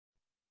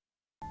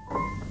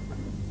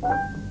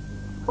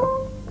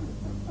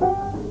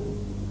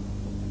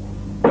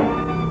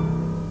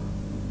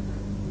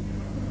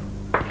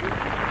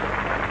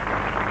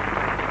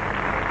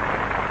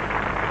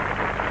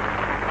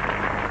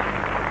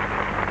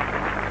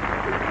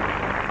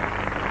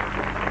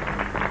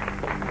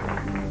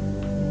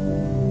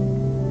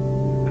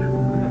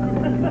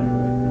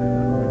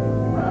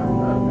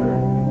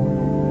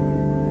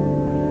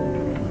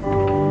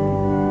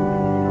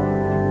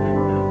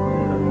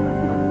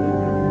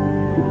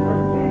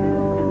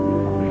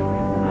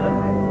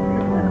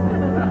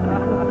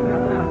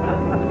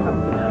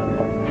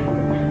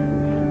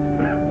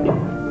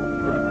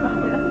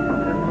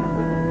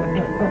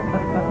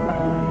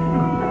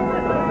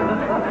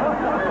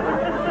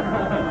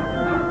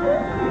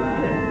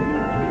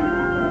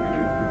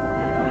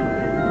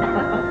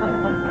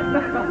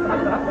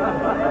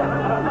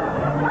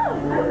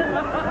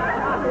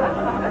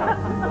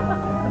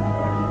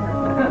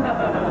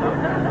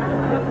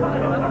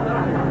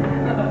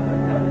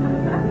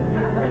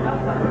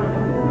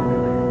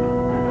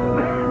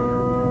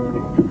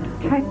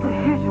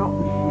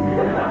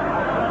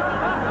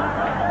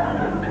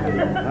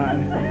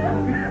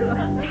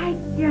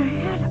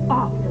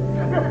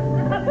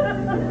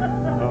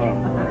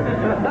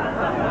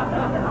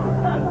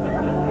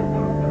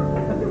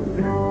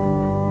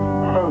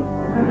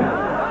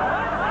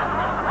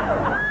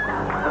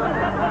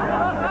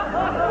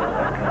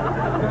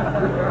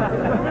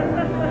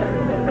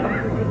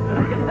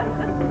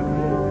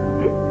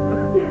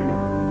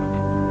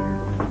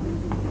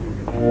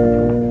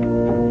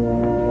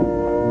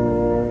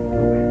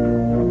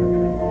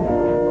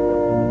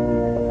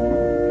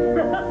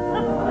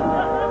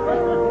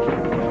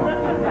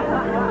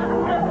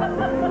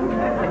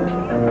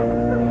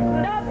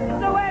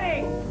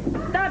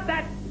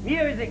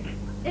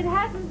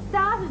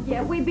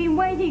we've been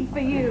waiting for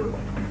you.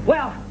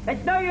 Well,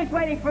 it's no use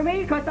waiting for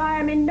me, because I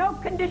am in no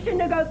condition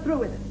to go through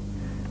with it.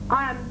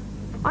 I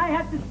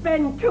have to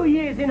spend 2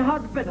 years in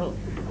hospitals.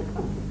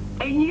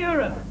 In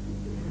Europe.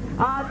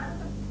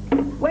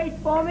 Wait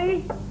for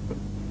me?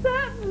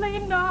 Certainly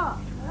not.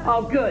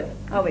 Oh, good.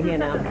 Over here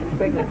now.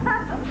 Quickly.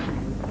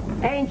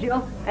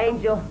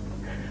 Angel,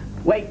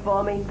 wait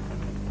for me.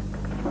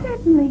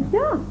 Certainly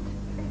not.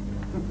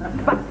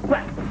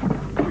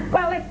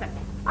 Well, listen.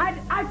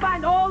 I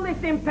find all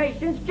this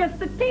impatience just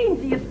the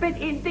teensiest bit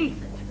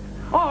indecent.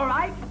 All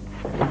right.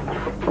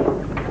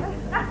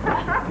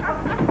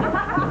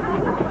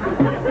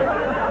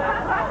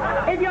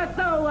 If you're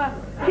so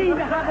keen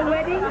to have a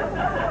wedding,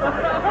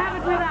 have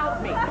it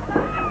without me.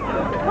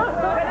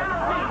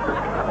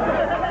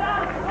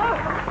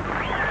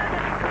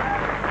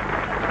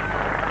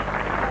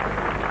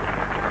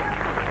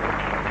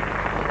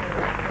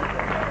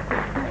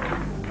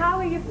 How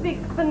are you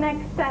fixed for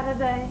next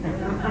Saturday?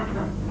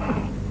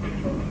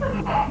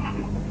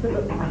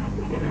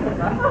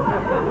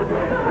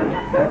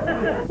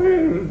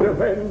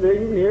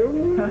 Defending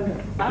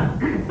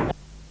you.